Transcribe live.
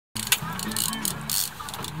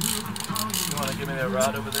me that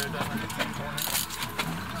rod over there, down there.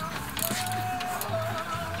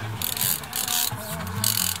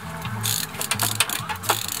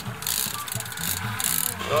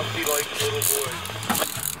 Rusty like little boys.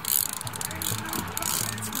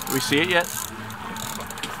 We see it yet?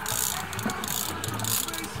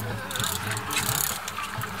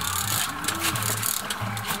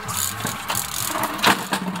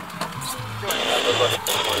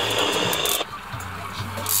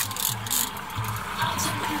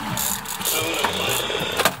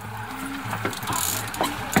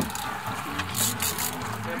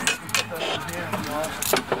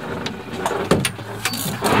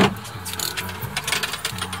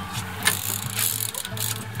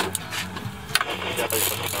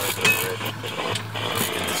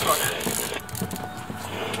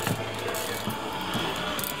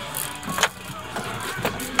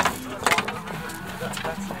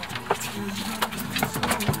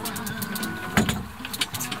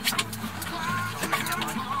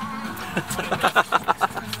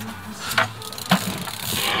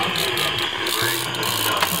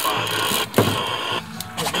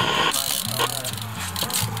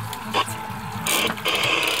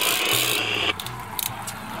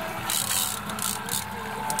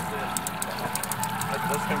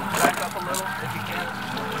 Let's back up a little if you can.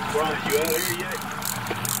 Brian, you out here yet?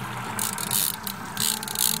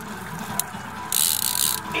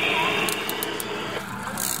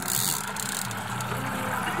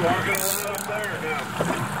 You are going to line up there now.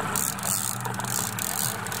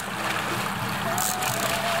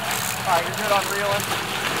 Alright, you're good on reeling.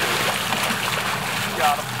 You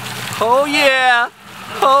got him. Oh yeah!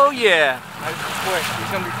 Oh yeah! Nice and quick.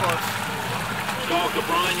 He's going to be close. Talk to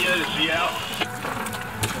Brian yet? Is he out?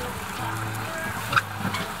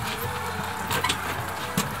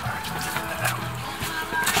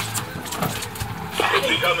 Is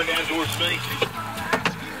he coming down towards me?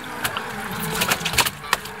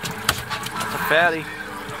 It's a fatty.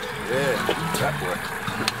 Yeah, that boy.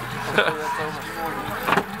 That's over 40.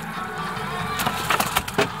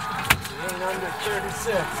 He ain't under 36,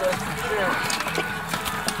 that's for sure.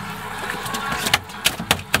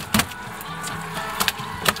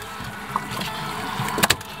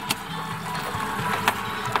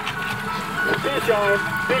 Fish on,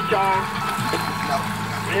 fish on.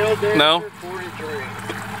 No. 43.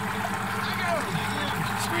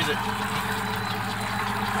 Squeeze it.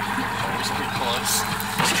 Always pretty close.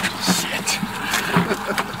 Shit.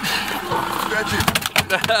 Stretch it.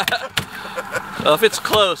 Well, if it's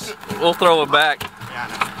close, we'll throw it back. Yeah,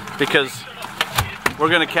 I know. Because we're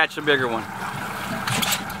gonna catch a bigger one.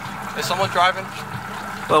 Is someone driving?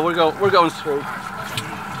 Well, we're going straight.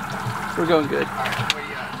 We're going good. Alright, where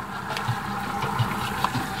you at?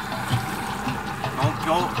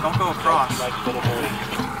 Don't go across. Like little boy.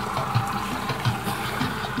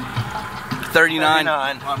 39.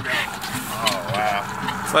 39. I'm good. Oh, wow.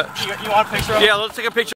 But, You want a picture of it? yeah, let's take a picture.